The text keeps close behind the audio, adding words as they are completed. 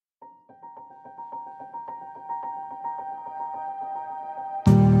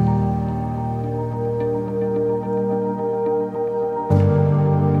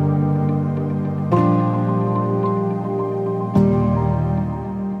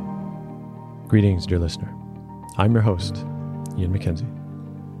Greetings, dear listener. I'm your host, Ian McKenzie.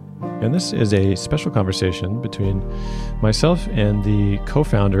 And this is a special conversation between myself and the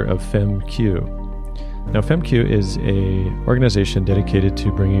co-founder of FemmeQ. Now, FemmeQ is an organization dedicated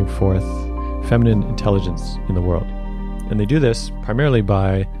to bringing forth feminine intelligence in the world. And they do this primarily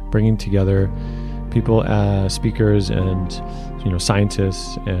by bringing together people, speakers and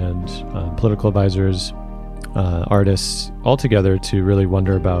scientists and political advisors, artists, all together to really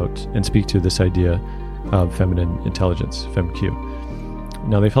wonder about and speak to this idea of feminine intelligence, FemmeQ.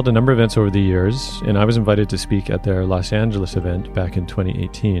 Now, they've held a number of events over the years, and I was invited to speak at their Los Angeles event back in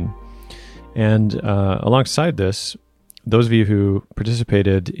 2018. And alongside this, those of you who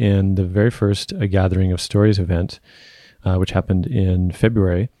participated in the very first Gathering of Stories event, which happened in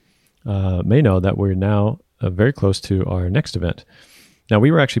February, may know that we're now very close to our next event. Now,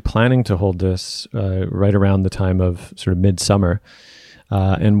 we were actually planning to hold this right around the time of sort of midsummer.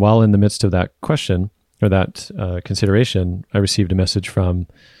 And while in the midst of that question, or that consideration, I received a message from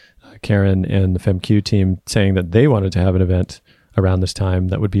Karen and the FemmeQ team saying that they wanted to have an event around this time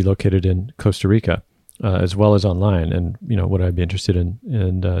that would be located in Costa Rica, as well as online. And, would I be interested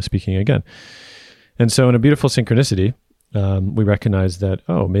in speaking again? And so in a beautiful synchronicity, we recognized that,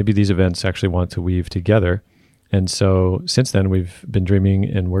 maybe these events actually want to weave together. And so since then, we've been dreaming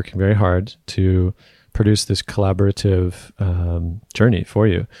and working very hard to produce this collaborative journey for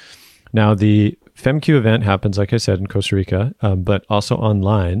you. Now, the FemmeQ event happens, like I said, in Costa Rica, but also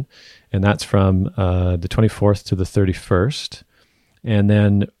online. And that's from the 24th to the 31st. And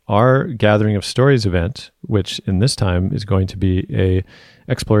then our Gathering of Stories event, which in this time is going to be a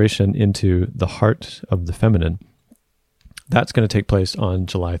exploration into the heart of the feminine. That's going to take place on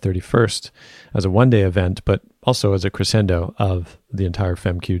July 31st as a one-day event, but also as a crescendo of the entire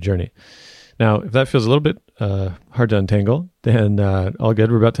FemmeQ journey. Now, if that feels a little bit hard to untangle, then all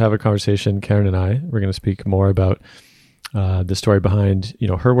good. We're about to have a conversation, Karen and I. We're going to speak more about the story behind,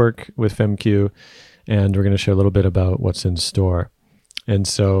 her work with FemmeQ, and we're going to share a little bit about what's in store. And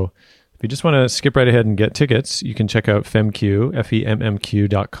so if you just want to skip right ahead and get tickets, you can check out FemmeQ,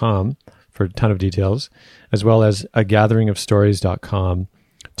 FemmeQ.com for a ton of details, as well as gatheringofstories.com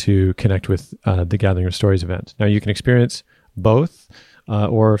to connect with the Gathering of Stories event. Now, you can experience both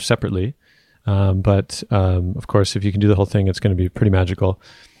or separately, but of course, if you can do the whole thing, it's going to be pretty magical.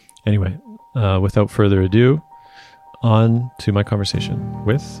 Anyway, without further ado, on to my conversation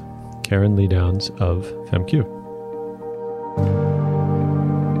with Karen Lee Downs of FemmeQ.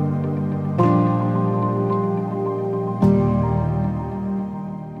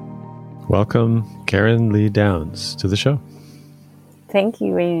 Welcome, Karen Lee Downs, to the show. Thank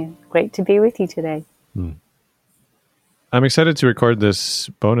you, Ian. Great to be with you today. I'm excited to record this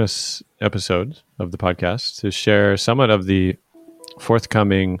bonus episode of the podcast to share somewhat of the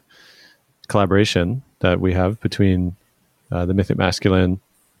forthcoming collaboration that we have between the Mythic Masculine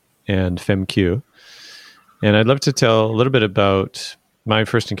and FemmeQ. And I'd love to tell a little bit about my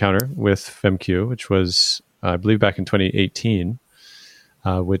first encounter with FemmeQ, which was, I believe, back in 2018.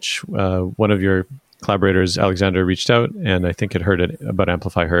 Which one of your collaborators, Alexander, reached out, and I think had heard about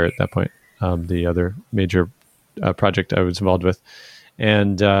Amplify Her at that point, the other major project I was involved with,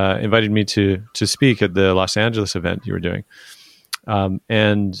 and invited me to speak at the Los Angeles event you were doing.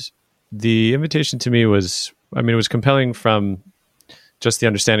 And the invitation to me was, it was compelling from just the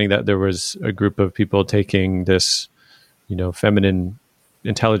understanding that there was a group of people taking this, feminine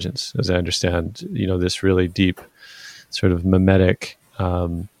intelligence, as I understand, this really deep sort of mimetic,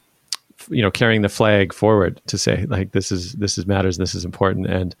 carrying the flag forward to say, like, this is matters, this is important,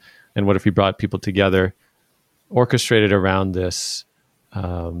 and what if we brought people together, orchestrated around this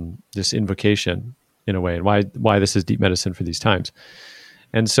this invocation in a way, and why this is deep medicine for these times.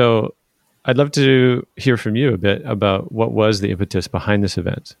 And so, I'd love to hear from you a bit about what was the impetus behind this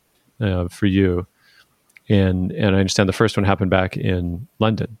event for you. And I understand the first one happened back in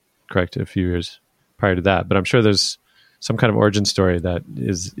London, correct? A few years prior to that, but I'm sure there's some kind of origin story that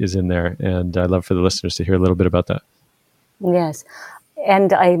is in there, and I'd love for the listeners to hear a little bit about that. Yes,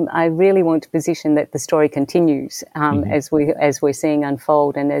 and I really want to position that the story continues as we're seeing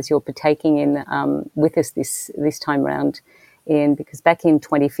unfold, and as you're partaking in with us this time around, Ian, because back in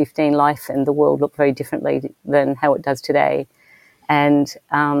 2015, life and the world looked very differently than how it does today, and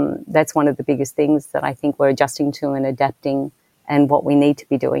that's one of the biggest things that I think we're adjusting to and adapting, and what we need to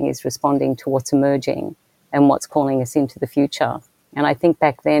be doing is responding to what's emerging and what's calling us into the future. And I think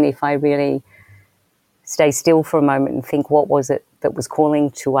back then, if I really stay still for a moment and think, what was it that was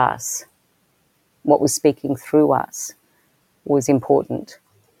calling to us, what was speaking through us, was important.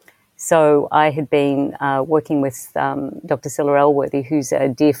 So I had been working with Dr. Cilla Elworthy, who's a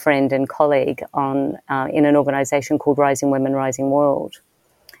dear friend and colleague, in an organisation called Rising Women, Rising World.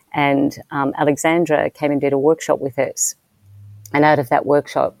 And Alexandra came and did a workshop with us. And out of that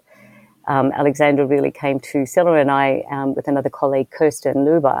workshop, Alexandra really came to Cilla and I, with another colleague, Kirsten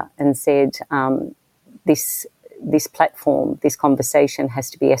Luber, and said, this platform, this conversation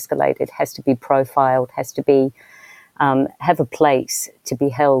has to be escalated, has to be profiled, has to be have a place to be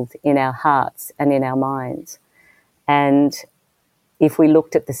held in our hearts and in our minds. And if we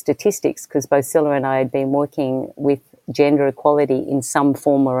looked at the statistics, because both Cilla and I had been working with gender equality in some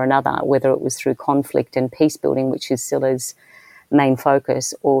form or another, whether it was through conflict and peace building, which is Cilla's main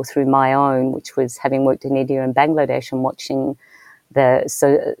focus, or through my own, which was having worked in India and Bangladesh and watching the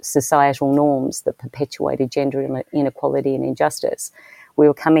societal norms that perpetuated gender inequality and injustice. We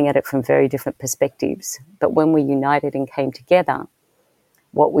were coming at it from very different perspectives. But when we united and came together,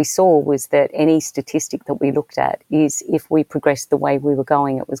 what we saw was that any statistic that we looked at is if we progressed the way we were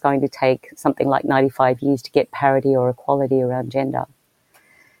going, it was going to take something like 95 years to get parity or equality around gender.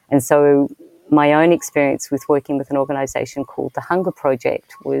 And so my own experience with working with an organisation called the Hunger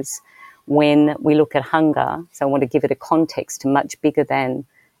Project was when we look at hunger, so I want to give it a context to much bigger than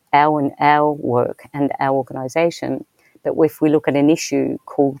our work and our organisation, but if we look at an issue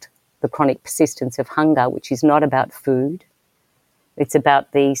called the chronic persistence of hunger, which is not about food, it's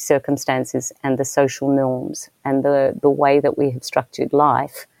about the circumstances and the social norms and the way that we have structured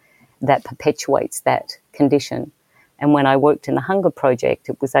life that perpetuates that condition. And when I worked in the Hunger Project,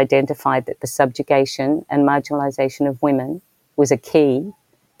 it was identified that the subjugation and marginalisation of women was a key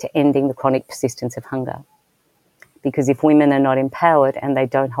to ending the chronic persistence of hunger. Because if women are not empowered and they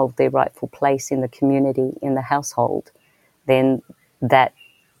don't hold their rightful place in the community, in the household, then that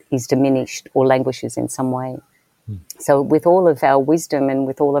is diminished or languishes in some way. So with all of our wisdom and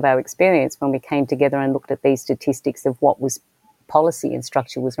with all of our experience, when we came together and looked at these statistics of what was policy and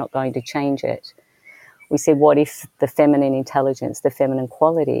structure was not going to change it, we said, what if the feminine intelligence, the feminine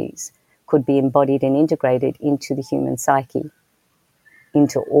qualities could be embodied and integrated into the human psyche,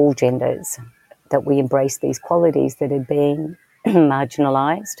 into all genders, that we embrace these qualities that had been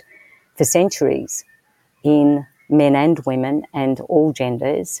marginalised for centuries in men and women and all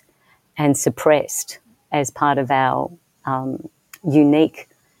genders and suppressed as part of our unique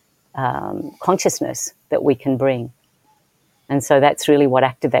consciousness that we can bring. And so that's really what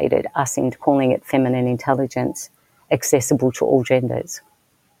activated us into calling it feminine intelligence, accessible to all genders.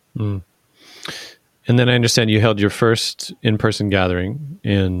 Mm. And then I understand you held your first in-person gathering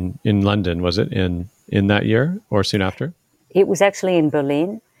in London, was it, in that year or soon after? It was actually in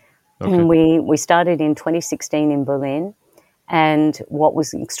Berlin. Okay. We started in 2016 in Berlin. And what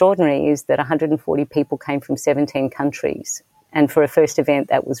was extraordinary is that 140 people came from 17 countries. And for a first event,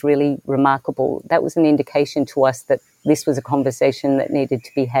 that was really remarkable. That was an indication to us that this was a conversation that needed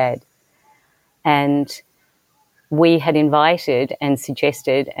to be had. And we had invited and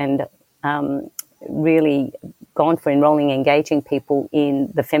suggested and really gone for enrolling, engaging people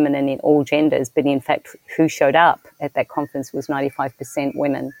in the feminine in all genders. But in fact, who showed up at that conference was 95%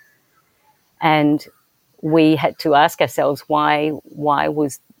 women. And we had to ask ourselves why were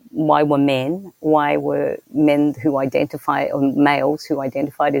men who identify, or males who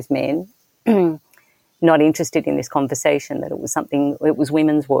identified as men, not interested in this conversation, that it was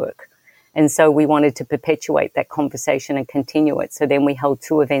women's work. And so we wanted to perpetuate that conversation and continue it. So then we held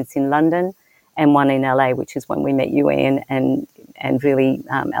 2 events in London and 1 in LA, which is when we met you, Ian, and really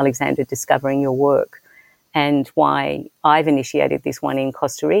Alexandra discovering your work, and why I've initiated this one in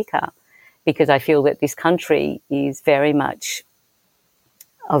Costa Rica, because I feel that this country is very much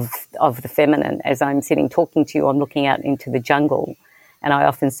of the feminine. As I'm sitting talking to you, I'm looking out into the jungle, and I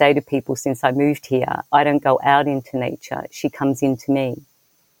often say to people, since I moved here, I don't go out into nature, she comes into me.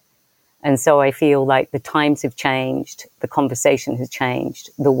 And so I feel like the times have changed, the conversation has changed,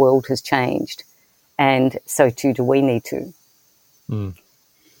 the world has changed, and so too do we need to. Mm.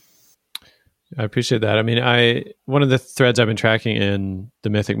 I appreciate that. I mean, one of the threads I've been tracking in the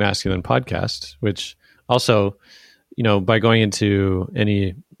Mythic Masculine podcast, which also, by going into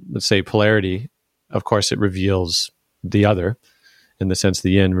any, let's say, polarity, of course, it reveals the other, in the sense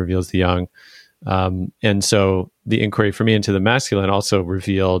the yin reveals the yang. And so the inquiry for me into the masculine also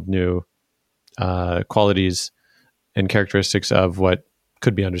revealed new qualities and characteristics of what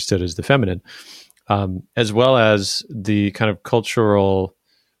could be understood as the feminine, as well as the kind of cultural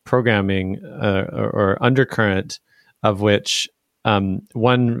programming or undercurrent of which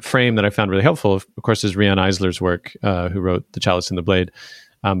one frame that I found really helpful, of course, is Riane Eisler's work, who wrote The Chalice and the Blade,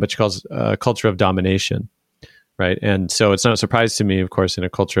 but she calls culture of domination, right? And so it's not a surprise to me, of course, in a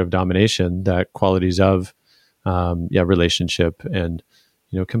culture of domination, that qualities of relationship and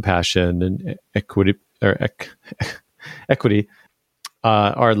compassion and equity equity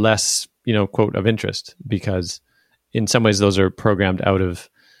are less quote of interest, because in some ways those are programmed out of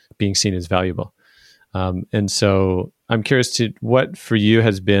being seen as valuable. And so I'm curious to what for you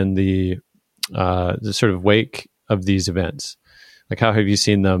has been the sort of wake of these events. Like, how have you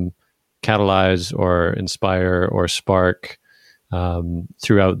seen them catalyze or inspire or spark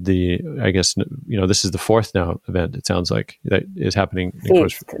throughout I guess, this is the fourth now event, it sounds like, that is happening.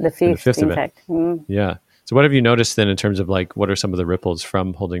 The fifth in event. fact. Mm. Yeah. So what have you noticed then in terms of like, what are some of the ripples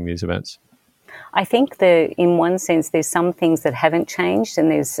from holding these events? I think that in one sense, there's some things that haven't changed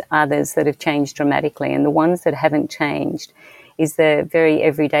and there's others that have changed dramatically. And the ones that haven't changed is the very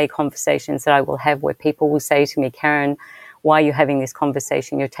everyday conversations that I will have where people will say to me, Karen, why are you having this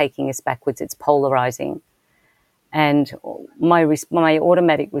conversation? You're taking us backwards. It's polarizing. And my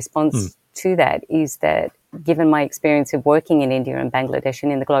automatic response to that is that, given my experience of working in India and Bangladesh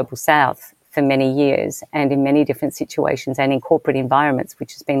and in the global south for many years and in many different situations and in corporate environments,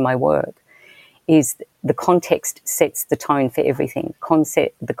 which has been my work, is the context sets the tone for everything.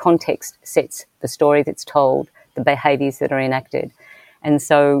 The context sets the story that's told, the behaviours that are enacted. And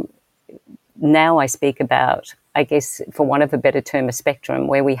so now I speak about, I guess, for want of a better term, a spectrum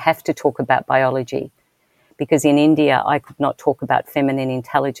where we have to talk about biology. Because in India, I could not talk about feminine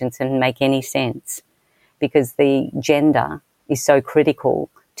intelligence and make any sense, because the gender is so critical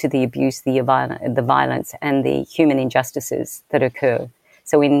to the abuse, the violence and the human injustices that occur.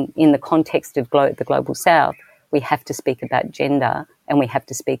 So in the context of the global south, we have to speak about gender and we have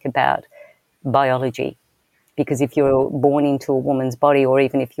to speak about biology. Because if you're born into a woman's body, or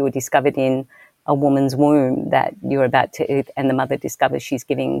even if you were discovered in a woman's womb that you're about to, and the mother discovers she's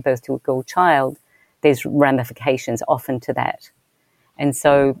giving birth to a girl child, there's ramifications often to that. And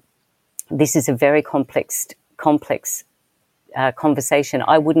so this is a very complex conversation.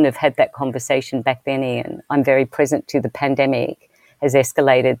 I wouldn't have had that conversation back then, Ian. I'm very present to the pandemic has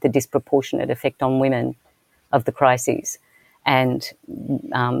escalated the disproportionate effect on women of the crises and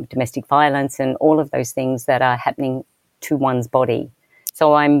domestic violence and all of those things that are happening to one's body.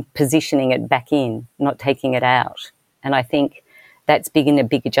 So I'm positioning it back in, not taking it out. And I think that's been a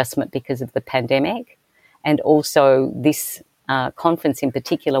big adjustment because of the pandemic. And also this conference in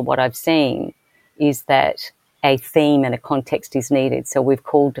particular, what I've seen is that a theme and a context is needed. So we've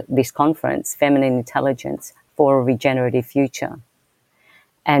called this conference Feminine Intelligence for a Regenerative Future.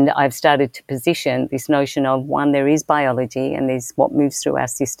 And I've started to position this notion of, one, there is biology and there's what moves through our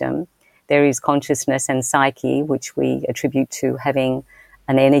system. There is consciousness and psyche, which we attribute to having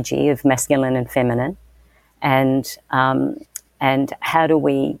an energy of masculine and feminine. And how do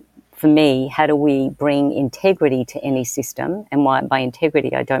we bring integrity to any system? And by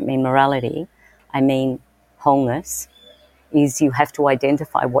integrity, I don't mean morality. I mean wholeness. Is you have to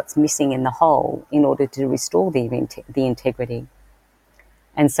identify what's missing in the whole in order to restore the integrity.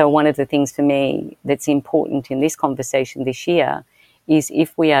 And so one of the things for me that's important in this conversation this year is,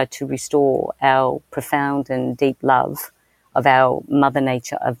 if we are to restore our profound and deep love of our mother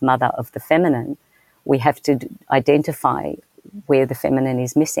nature, of the feminine, we have to identify where the feminine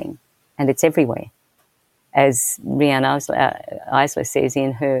is missing. And it's everywhere. As Riane Eisler says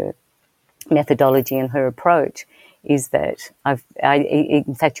in her methodology and her approach, is that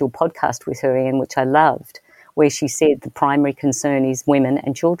in fact, your podcast with her, Ian, which I loved, where she said the primary concern is women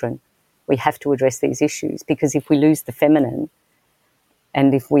and children. We have to address these issues, because if we lose the feminine,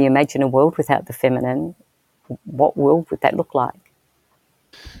 and if we imagine a world without the feminine, what world would that look like?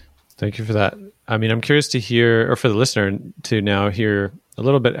 Thank you for that. I mean, I'm curious to hear, or for the listener to now hear a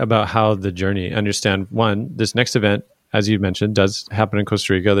little bit about how the journey, understand, one, this next event, as you mentioned, does happen in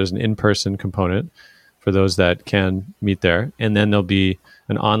Costa Rica. There's an in-person component for those that can meet there. And then there'll be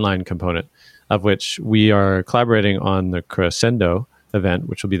an online component, of which we are collaborating on the Crescendo event,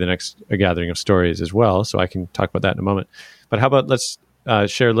 which will be the next gathering of stories as well. So I can talk about that in a moment. But how about let's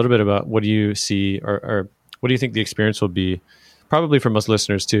share a little bit about what do you see, or what do you think the experience will be, probably for most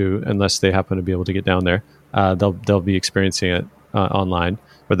listeners too, unless they happen to be able to get down there. They'll be experiencing it online,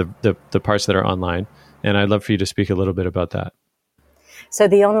 or the parts that are online. And I'd love for you to speak a little bit about that. So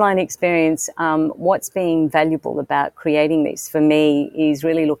the online experience, what's being valuable about creating this for me is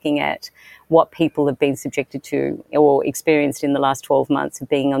really looking at what people have been subjected to or experienced in the last 12 months of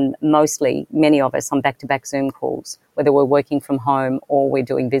being on, many of us, on back-to-back Zoom calls, whether we're working from home or we're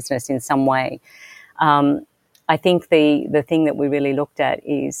doing business in some way. I think the thing that we really looked at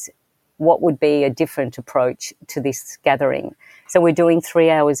is what would be a different approach to this gathering. So we're doing 3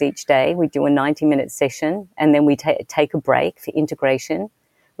 hours each day. We do a 90-minute session, and then we take a break for integration,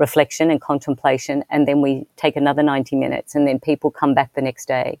 reflection and contemplation, and then we take another 90 minutes, and then people come back the next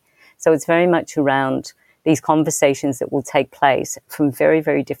day. So it's very much around these conversations that will take place from very,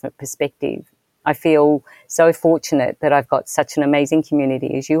 very different perspectives. I feel so fortunate that I've got such an amazing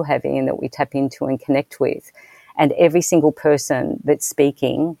community as you have, Ian, that we tap into and connect with. And every single person that's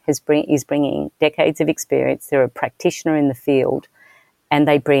speaking is bringing decades of experience. They're a practitioner in the field, and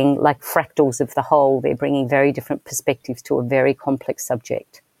they bring, like fractals of the whole, they're bringing very different perspectives to a very complex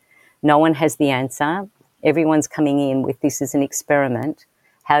subject. No one has the answer. Everyone's coming in with this as an experiment.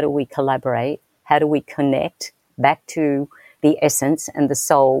 How do we collaborate? How do we connect back to the essence and the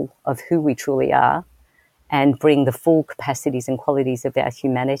soul of who we truly are, and bring the full capacities and qualities of our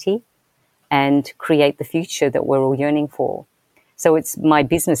humanity and create the future that we're all yearning for? So my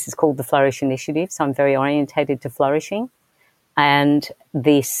business is called the Flourish Initiative, so I'm very orientated to flourishing. And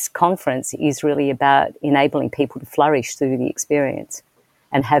this conference is really about enabling people to flourish through the experience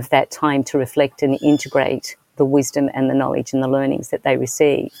and have that time to reflect and integrate the wisdom and the knowledge and the learnings that they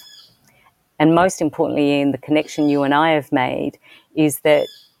receive. And most importantly, in the connection you and I have made, is that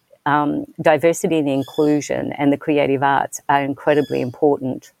diversity and inclusion and the creative arts are incredibly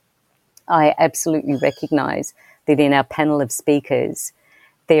important. I absolutely recognise that in our panel of speakers,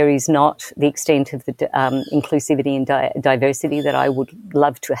 there is not the extent of the inclusivity and diversity that I would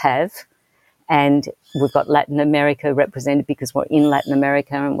love to have. And we've got Latin America represented because we're in Latin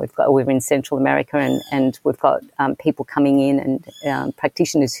America, and we're in Central America, and we've got people coming in and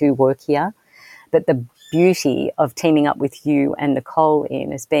practitioners who work here. But the beauty of teaming up with you and Nicole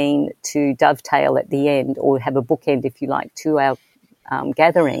has been to dovetail at the end, or have a bookend, if you like, to our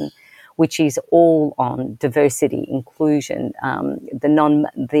gathering, which is all on diversity, inclusion, the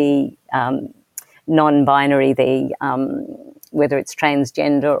non-binary, whether it's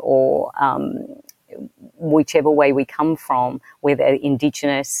transgender or whichever way we come from, whether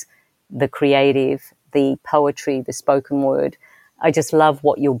Indigenous, the creative, the poetry, the spoken word. I just love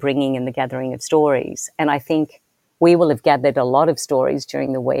what you're bringing in the gathering of stories. And I think we will have gathered a lot of stories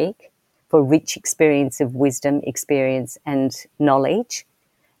during the week for rich experience of wisdom, experience and knowledge.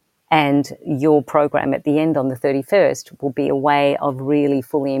 And your program at the end on the 31st will be a way of really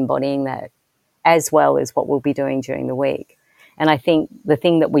fully embodying that, as well as what we'll be doing during the week. And I think the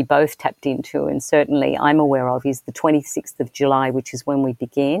thing that we both tapped into, and certainly I'm aware of, is the 26th of July, which is when we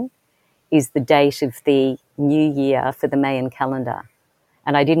begin, is the date of the new year for the Mayan calendar.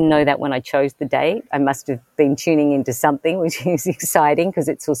 And I didn't know that when I chose the date. I must have been tuning into something, which is exciting because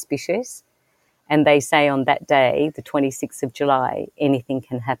it's auspicious. And they say on that day, the 26th of July, anything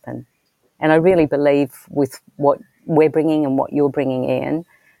can happen. And I really believe with what we're bringing and what you're bringing in,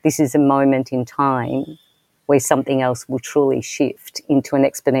 this is a moment in time where something else will truly shift into an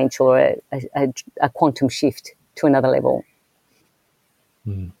exponential or a quantum shift to another level.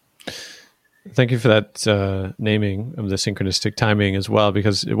 Mm. Thank you for that naming of the synchronistic timing as well,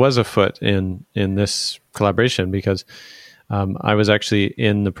 because it was a foot in this collaboration, because I was actually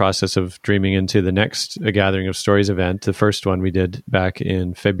in the process of dreaming into the next Gathering of Stories event, the first one we did back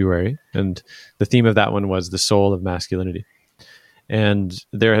in February. And the theme of that one was the soul of masculinity. And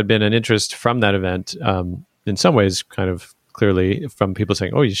there had been an interest from that event, in some ways, kind of clearly from people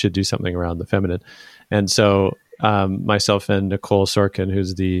saying, oh, you should do something around the feminine. And so myself and Nicole Sorkin,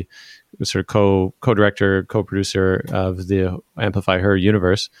 who's the sort of co-director, co-producer of the Amplify Her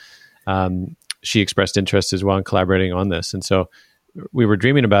universe, she expressed interest as well in collaborating on this. And so we were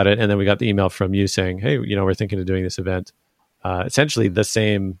dreaming about it. And then we got the email from you saying, hey, we're thinking of doing this event, essentially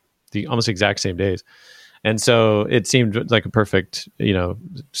the almost exact same days. And so it seemed like a perfect,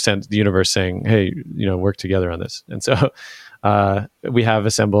 sense, the universe saying, hey, work together on this. And so we have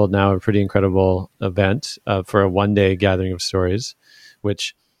assembled now a pretty incredible event for a one-day gathering of stories,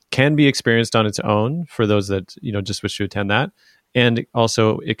 which can be experienced on its own for those that, just wish to attend that. And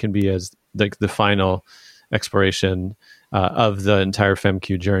also it can be as like the final exploration of the entire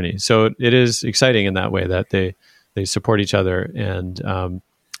FemmeQ journey. So it is exciting in that way that they support each other and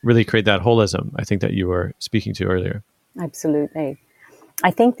really create that holism, I think, that you were speaking to earlier. Absolutely.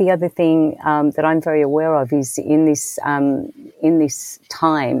 I think the other thing that I'm very aware of is in this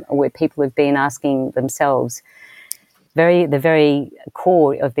time where people have been asking themselves, the very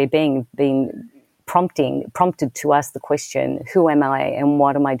core of their being, been prompted to ask the question, who am I and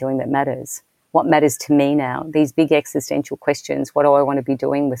what am I doing that matters? What matters to me now? These big existential questions, what do I want to be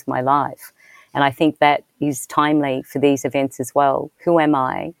doing with my life? And I think that is timely for these events as well. Who am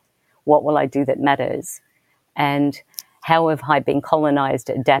I? What will I do that matters? And how have I been colonized,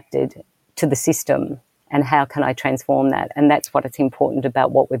 adapted, to the system, and how can I transform that? And that's what it's important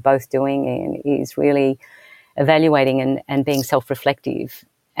about what we're both doing, Ian, is really evaluating and being self-reflective.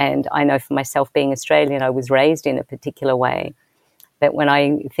 And I know for myself, being Australian, I was raised in a particular way that when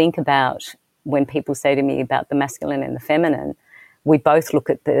I think about when people say to me about the masculine and the feminine, we both look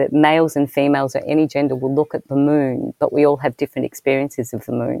at the males and females, or any gender will look at the moon, but we all have different experiences of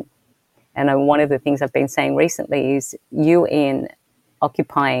the moon. And one of the things I've been saying recently is you, Ian,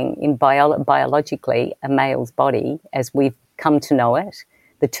 occupying in biologically a male's body as we've come to know it.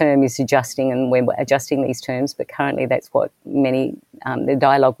 The term is adjusting, and we're adjusting these terms, but currently that's what many, the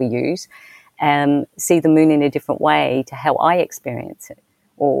dialogue we use, see the moon in a different way to how I experience it,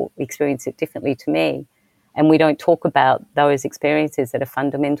 or experience it differently to me. And we don't talk about those experiences that are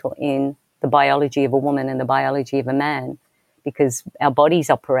fundamental in the biology of a woman and the biology of a man, because our bodies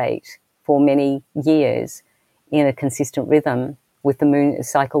operate for many years in a consistent rhythm with the moon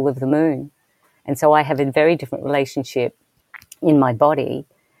cycle of the moon. And so I have a very different relationship in my body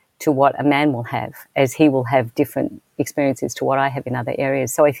to what a man will have, as he will have different experiences to what I have in other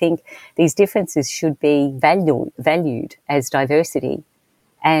areas. So I think these differences should be valued as diversity,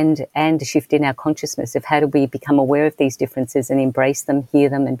 and a shift in our consciousness of how do we become aware of these differences and embrace them, hear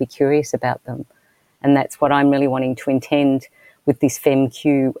them, and be curious about them. And that's what I'm really wanting to intend with this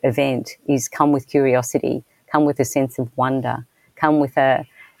FemmeQ event, is come with curiosity, come with a sense of wonder, come with a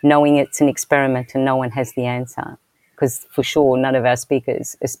knowing it's an experiment and no one has the answer. Because for sure, none of our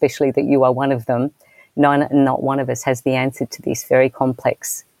speakers, especially that you are one of them, not one of us has the answer to this very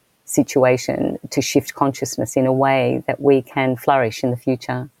complex situation to shift consciousness in a way that we can flourish in the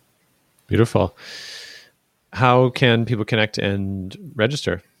future. Beautiful. How can people connect and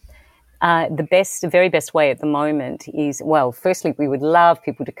register? The very best way at the moment is, well, firstly, we would love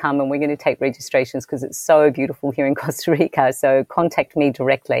people to come, and we're going to take registrations because it's so beautiful here in Costa Rica. So contact me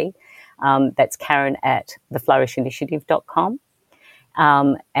directly. That's Karen at theflourishinitiative.com.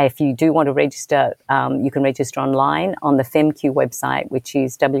 If you do want to register, you can register online on the FemmeQ website, which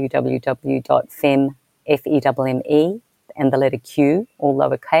is www.femme, F-E-M-M-E, and the letter Q, all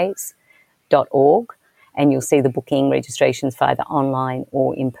lowercase, .org. And you'll see the booking registrations for either online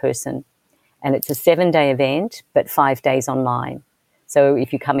or in person. And it's a 7-day event, but 5 days online. So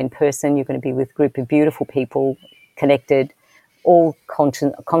if you come in person, you're going to be with a group of beautiful people, connected, all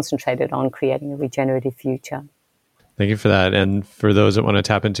concentrated on creating a regenerative future. Thank you for that. And for those that want to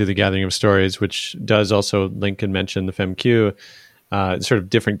tap into the Gathering of Stories, which does also link and mention the FemmeQ, sort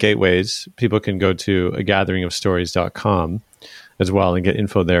of different gateways, people can go to agatheringofstories.com as well and get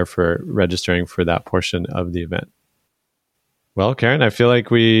info there for registering for that portion of the event. Well, Karen, I feel like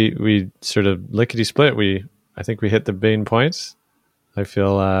we sort of lickety-split. I think we hit the main points. I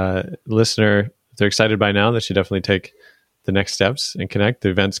feel listener, if they're excited by now, they should definitely take the next steps and connect. The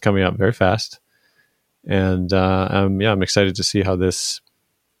event's coming up very fast. And I'm excited to see how this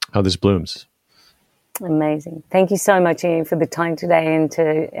blooms. Amazing. Thank you so much, Ian, for the time today,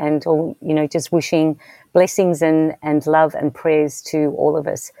 and all, just wishing blessings and love and prayers to all of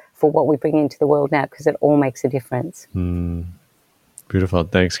us for what we bring into the world now, because it all makes a difference. Beautiful.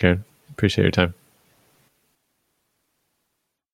 Thanks, Karen. Appreciate your time.